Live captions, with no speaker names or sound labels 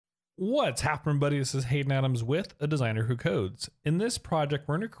What's happening, buddy? This is Hayden Adams with A Designer Who Codes. In this project,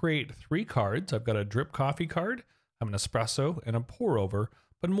 we're going to create 3 cards. I've got a drip coffee card, I have an espresso, and a pour over.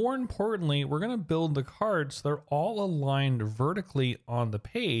 But more importantly, we're going to build the cards so they're all aligned vertically on the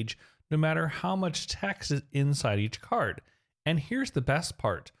page, no matter how much text is inside each card. And here's the best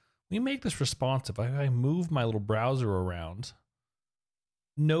part. We make this responsive. If I move my little browser around,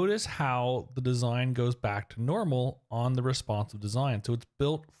 notice how the design goes back to normal on the responsive design. So it's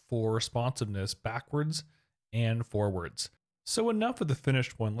built for responsiveness backwards and forwards. So enough of the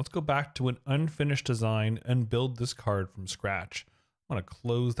finished one. Let's go back to an unfinished design and build this card from scratch. I'm going to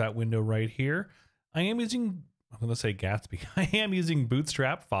close that window right here. I'm going to say Gatsby. I am using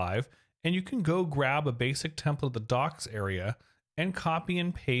Bootstrap 5, and you can go grab a basic template of the docs area and copy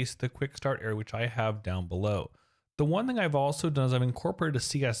and paste the quick start area, which I have down below. The one thing I've also done is I've incorporated a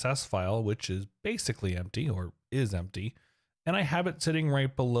CSS file, which is basically empty or is empty, and I have it sitting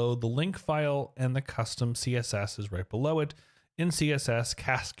right below the link file, and the custom CSS is right below it. In CSS,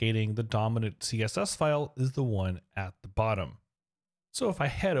 cascading, the dominant CSS file is the one at the bottom. So if I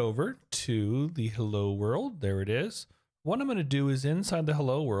head over to the hello world, there it is. What I'm going to do is inside the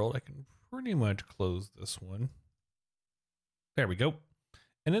hello world, I can pretty much close this one. There we go.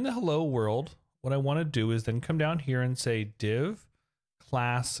 And in the hello world, what I want to do is then come down here and say div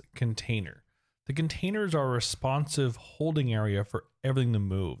class container. The containers are a responsive holding area for everything to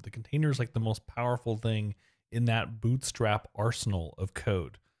move. The container is like the most powerful thing in that Bootstrap arsenal of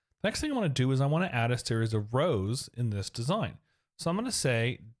code. The next thing I want to do is I want to add a series of rows in this design. So I'm going to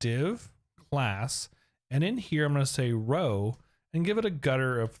say div class, and in here I'm going to say row and give it a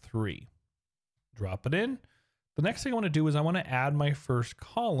gutter of 3. Drop it in. The next thing I want to do is I want to add my first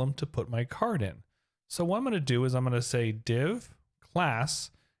column to put my card in. So what I'm going to do is I'm going to say div class,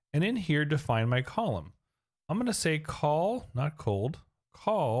 and in here define my column. I'm going to say call, not cold,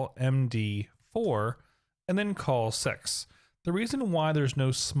 call MD4, and then call 6. The reason why there's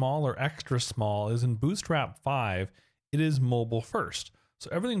no small or extra small is in Bootstrap 5, it is mobile first. So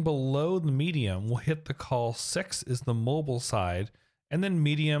everything below the medium will hit the call 6 is the mobile side, and then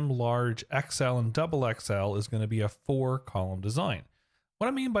medium, large, XL, and double XL is going to be a 4-column design. What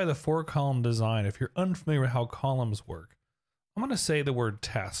I mean by the 4-column design, if you're unfamiliar with how columns work, I'm going to say the word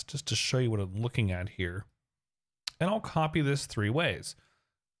test just to show you what I'm looking at here. And I'll copy this 3 ways.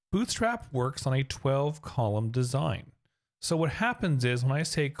 Bootstrap works on a 12-column design. So what happens is when I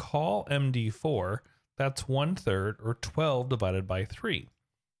say call MD4, that's 1/3 or 12 divided by 3.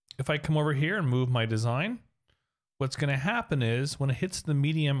 If I come over here and move my design, what's going to happen is when it hits the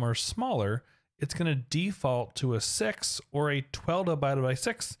medium or smaller, it's going to default to a 6, or a 12 divided by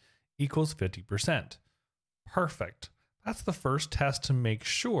 6 equals 50%. Perfect. That's the first test to make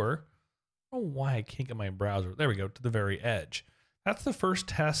sure. I don't know why I can't get my browser. There we go, to the very edge. That's the first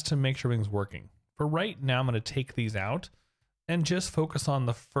test to make sure everything's working. For right now, I'm going to take these out and just focus on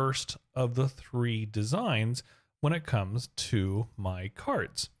the first of the 3 designs when it comes to my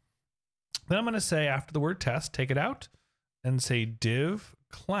cards. Then I'm going to say after the word test, take it out and say div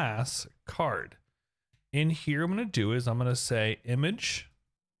class card. In here, I'm going to do is I'm going to say image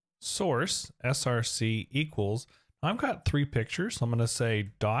source src equals. I've got 3 pictures. So I'm going to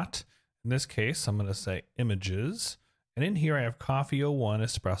say dot. In this case, I'm going to say images. And in here, I have coffee 01,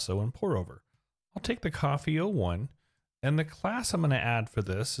 espresso, and pour over. I'll take the coffee 01, and the class I'm going to add for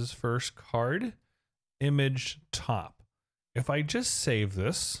this is first card image top. If I just save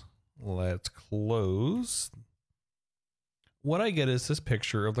this, let's close. What I get is this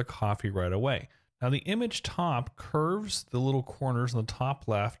picture of the coffee right away. Now the image top curves the little corners on the top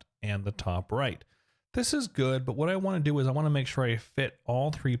left and the top right. This is good, but what I want to do is I want to make sure I fit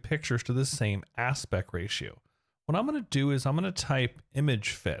all 3 pictures to the same aspect ratio. What I'm going to do is I'm going to type image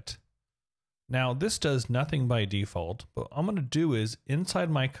fit. Now this does nothing by default, but what I'm going to do is inside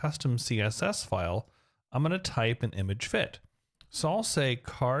my custom CSS file, I'm going to type an image fit. So I'll say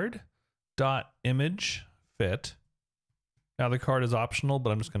card.image fit. Now the card is optional,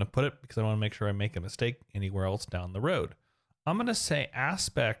 but I'm just going to put it because I want to make sure I make a mistake anywhere else down the road. I'm going to say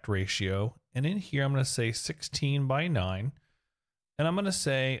aspect ratio, and in here I'm going to say 16 by 9, and I'm going to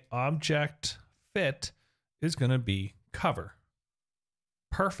say object fit is going to be cover.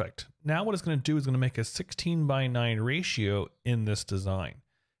 Perfect. Now what it's going to do is going to make a 16 by 9 ratio in this design.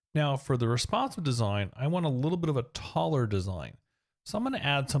 Now for the responsive design, I want a little bit of a taller design. So I'm going to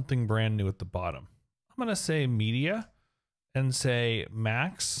add something brand new at the bottom. I'm going to say media and say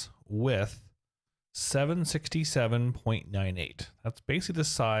max width 767.98. That's basically the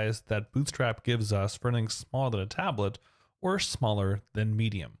size that Bootstrap gives us for anything smaller than a tablet or smaller than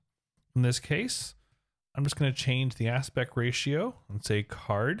medium. In this case, I'm just going to change the aspect ratio and say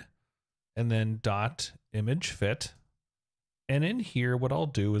card and then dot image fit. And in here, what I'll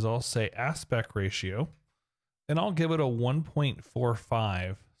do is I'll say aspect ratio, and I'll give it a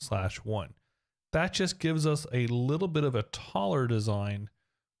 1.45/1. That just gives us a little bit of a taller design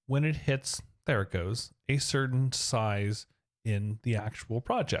when it hits, there it goes, a certain size in the actual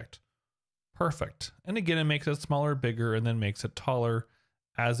project. Perfect. And again, it makes it smaller, bigger, and then makes it taller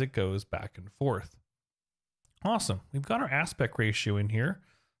as it goes back and forth. Awesome. We've got our aspect ratio in here.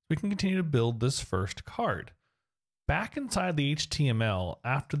 We can continue to build this first card. Back inside the HTML,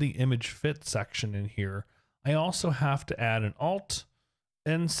 after the image fit section in here, I also have to add an alt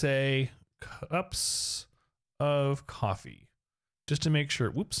and say cups of coffee, just to make sure,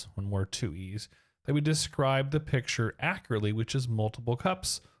 whoops, one more, 2 E's, that we describe the picture accurately, which is multiple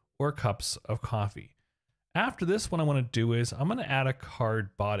cups or cups of coffee. After this, what I want to do is I'm going to add a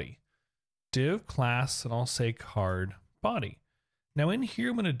card body. Div class, and I'll say card body. Now in here,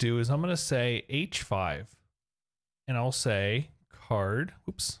 I'm going to do is I'm going to say H5, and I'll say card,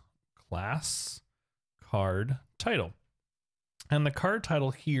 class, card title. And the card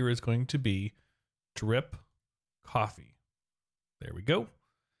title here is going to be drip coffee. There we go.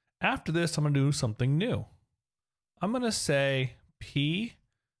 After this, I'm going to do something new. I'm going to say P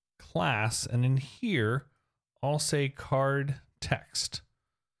class, and in here, I'll say card text.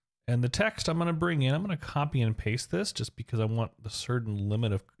 And the text I'm going to bring in, I'm going to copy and paste this just because I want a certain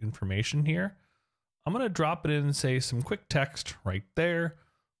limit of information here. I'm going to drop it in and say some quick text right there,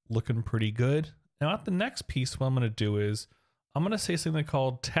 looking pretty good. Now at the next piece, what I'm going to do is I'm going to say something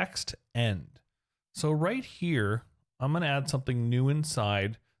called text end. So right here, I'm going to add something new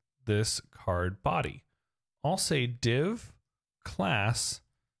inside this card body. I'll say div class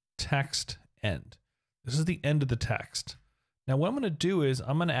text end. This is the end of the text. Now what I'm going to do is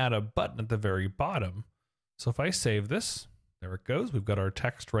I'm going to add a button at the very bottom. So if I save this, there it goes. We've got our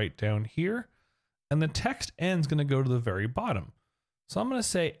text right down here, and the text end is going to go to the very bottom. So I'm going to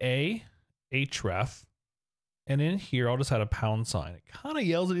say a href, and in here I'll just add a pound sign. It kind of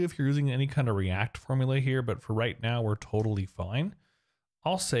yells at you if you're using any kind of React formula here, but for right now we're totally fine.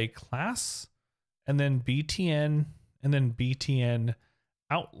 I'll say class, and then btn, and then btn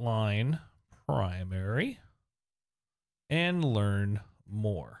outline primary, and learn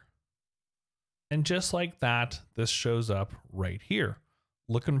more. And just like that, this shows up right here,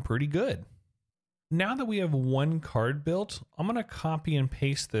 looking pretty good. Now that we have one card built, I'm going to copy and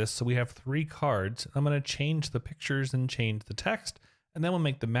paste this so we have 3 cards. I'm going to change the pictures and change the text, and then we'll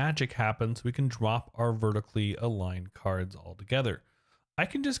make the magic happen so we can drop our vertically aligned cards all together. I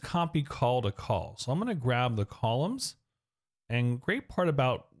can just copy call to call. So I'm going to grab the columns, and great part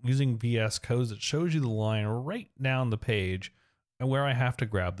about using VS Code is it shows you the line right down the page and where I have to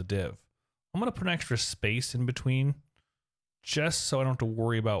grab the div. I'm going to put an extra space in between just so I don't have to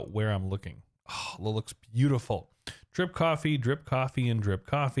worry about where I'm looking. Oh, that looks beautiful. Drip coffee, and drip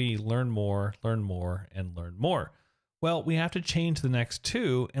coffee. Learn more, and learn more. Well, we have to change the next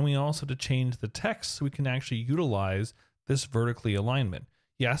 2, and we also have to change the text so we can actually utilize this vertically alignment.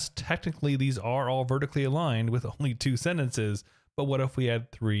 Yes, technically these are all vertically aligned with only 2 sentences, but what if we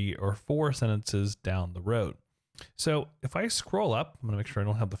had 3 or 4 sentences down the road? So if I scroll up, I'm going to make sure I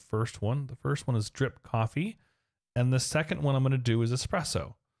don't have the first one. The first one is drip coffee, and the second one I'm going to do is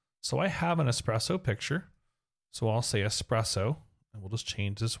espresso. So I have an espresso picture, so I'll say espresso, and we'll just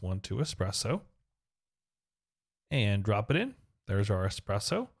change this one to espresso, and drop it in. There's our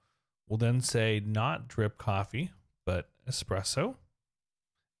espresso. We'll then say not drip coffee, but espresso.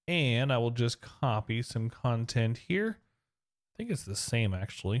 And I will just copy some content here. I think it's the same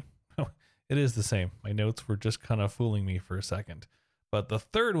actually. It is the same. My notes were just kind of fooling me for a second. But the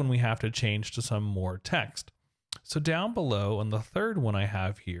third one we have to change to some more text. So down below on the third one I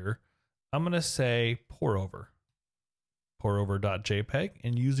have here, I'm going to say pour over. Pour over.jpg,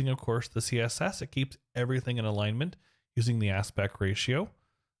 and using of course the CSS, it keeps everything in alignment using the aspect ratio.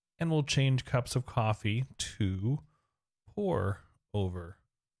 And we'll change cups of coffee to pour over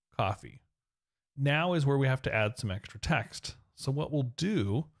coffee. Now is where we have to add some extra text. So what we'll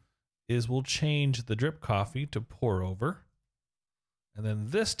do is we'll change the drip coffee to pour over, and then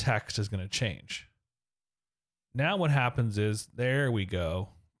this text is going to change. Now what happens is, there we go.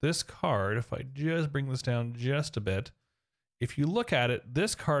 This card, if I just bring this down just a bit, if you look at it,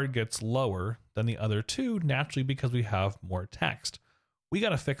 this card gets lower than the other 2 naturally because we have more text. We got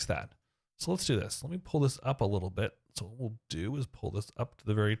to fix that. So let's do this. Let me pull this up a little bit. So what we'll do is pull this up to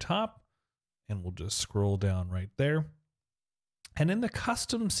the very top, and we'll just scroll down right there. And in the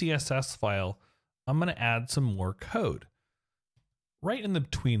custom CSS file, I'm going to add some more code. Right in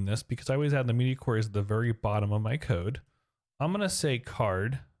between this, because I always add the media queries at the very bottom of my code, I'm going to say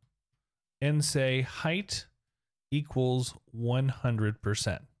card, and say height equals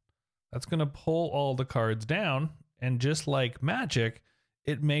 100%. That's going to pull all the cards down, and just like magic,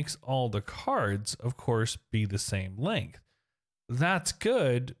 it makes all the cards, of course, be the same length. That's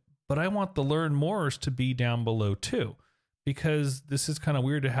good, but I want the learn mores to be down below too, because this is kind of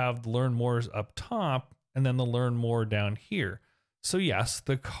weird to have the learn mores up top and then the learn more down here. So yes,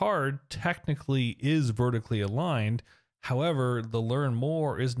 the card technically is vertically aligned. However, the learn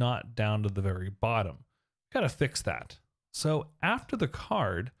more is not down to the very bottom. Got to fix that. So after the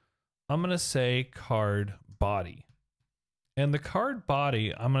card, I'm going to say card body. And the card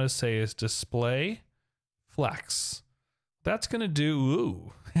body, I'm going to say is display flex. That's going to do,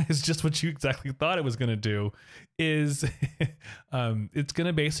 ooh, it's just what you exactly thought it was going to do, is it's going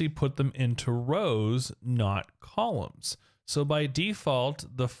to basically put them into rows, not columns. So by default,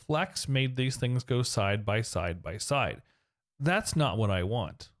 the flex made these things go side by side by side. That's not what I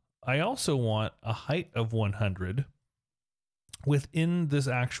want. I also want a height of 100 within this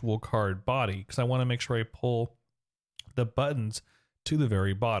actual card body, because I want to make sure I pull the buttons to the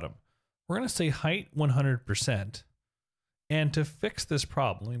very bottom. We're going to say height 100%. And to fix this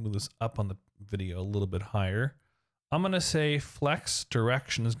problem, let me move this up on the video a little bit higher. I'm going to say flex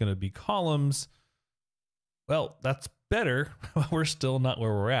direction is going to be columns. Well, that's better. We're still not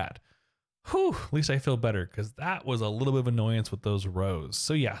where we're at. Whew, at least I feel better, because that was a little bit of annoyance with those rows.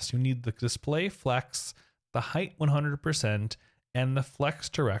 So yes, you need the display flex, the height 100%, and the flex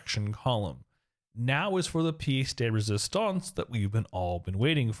direction column. Now is for the piece de resistance that we've all been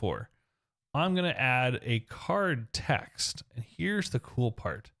waiting for. I'm going to add a card text, and here's the cool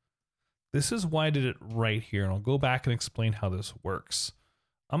part. This is why I did it right here, and I'll go back and explain how this works.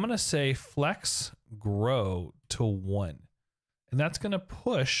 I'm going to say flex grow to 1, and that's going to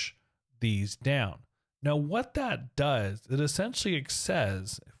push these down. Now what that does, it essentially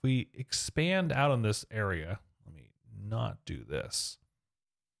says, if we expand out on this area, let me not do this.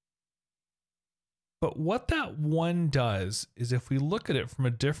 But what that 1 does is, if we look at it from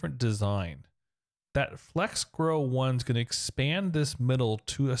a different design, that flex grow 1 is going to expand this middle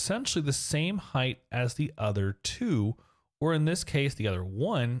to essentially the same height as the other 2, or in this case, the other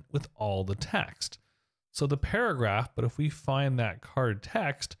 1 with all the text. So the paragraph, but if we find that card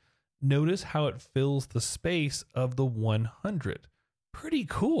text, notice how it fills the space of the 100. Pretty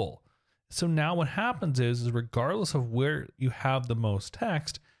cool. So now what happens is regardless of where you have the most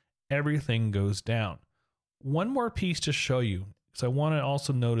text, everything goes down. One more piece to show you, because I want to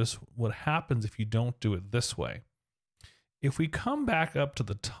also notice what happens if you don't do it this way. If we come back up to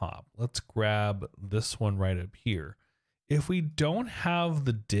the top, let's grab this one right up here. If we don't have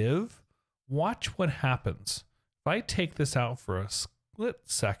the div, watch what happens. If I take this out for a split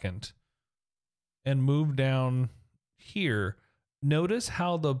second and move down here, notice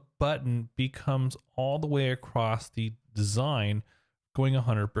how the button becomes all the way across the design going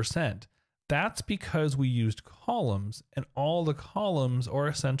 100%. That's because we used columns, and all the columns are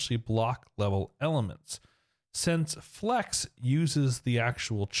essentially block level elements. Since flex uses the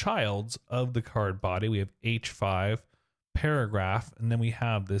actual childs of the card body, we have H5, paragraph, and then we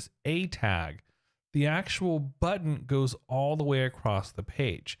have this A tag. The actual button goes all the way across the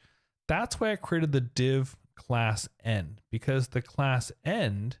page. That's why I created the div class end, because the class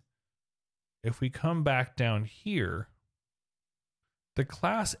end, if we come back down here, the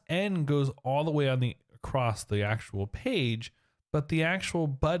class end goes all the way on across the actual page, but the actual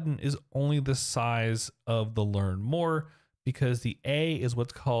button is only the size of the learn more, because the A is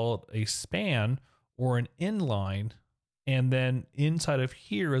what's called a span or an inline, and then inside of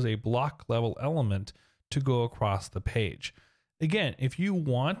here is a block level element to go across the page. Again, if you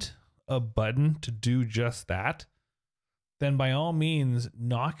want a button to do just that, then by all means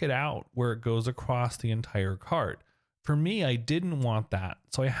knock it out where it goes across the entire card. For me, I didn't want that,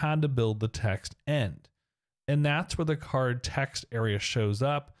 so I had to build the text end. And that's where the card text area shows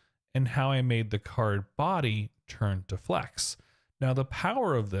up, and how I made the card body turn to flex. Now the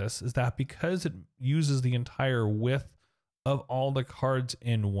power of this is that because it uses the entire width of all the cards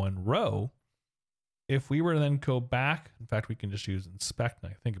in one row, if we were to then go back, in fact, we can just use inspect now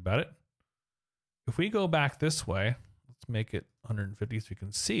I think about it. If we go back this way, let's make it 150 so we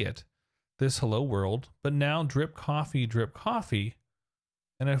can see it. This hello world, but now drip coffee,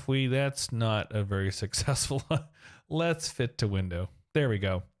 and if we, that's not a very successful, let's fit to window. There we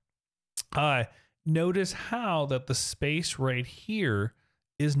go. Notice how that the space right here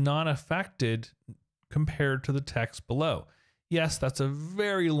is not affected compared to the text below. Yes, that's a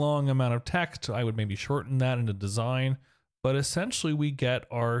very long amount of text. I would maybe shorten that in the design, but essentially we get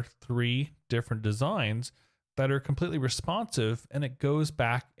our 3 different designs that are completely responsive, and it goes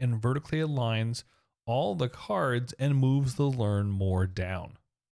back and vertically aligns all the cards and moves the learn more down.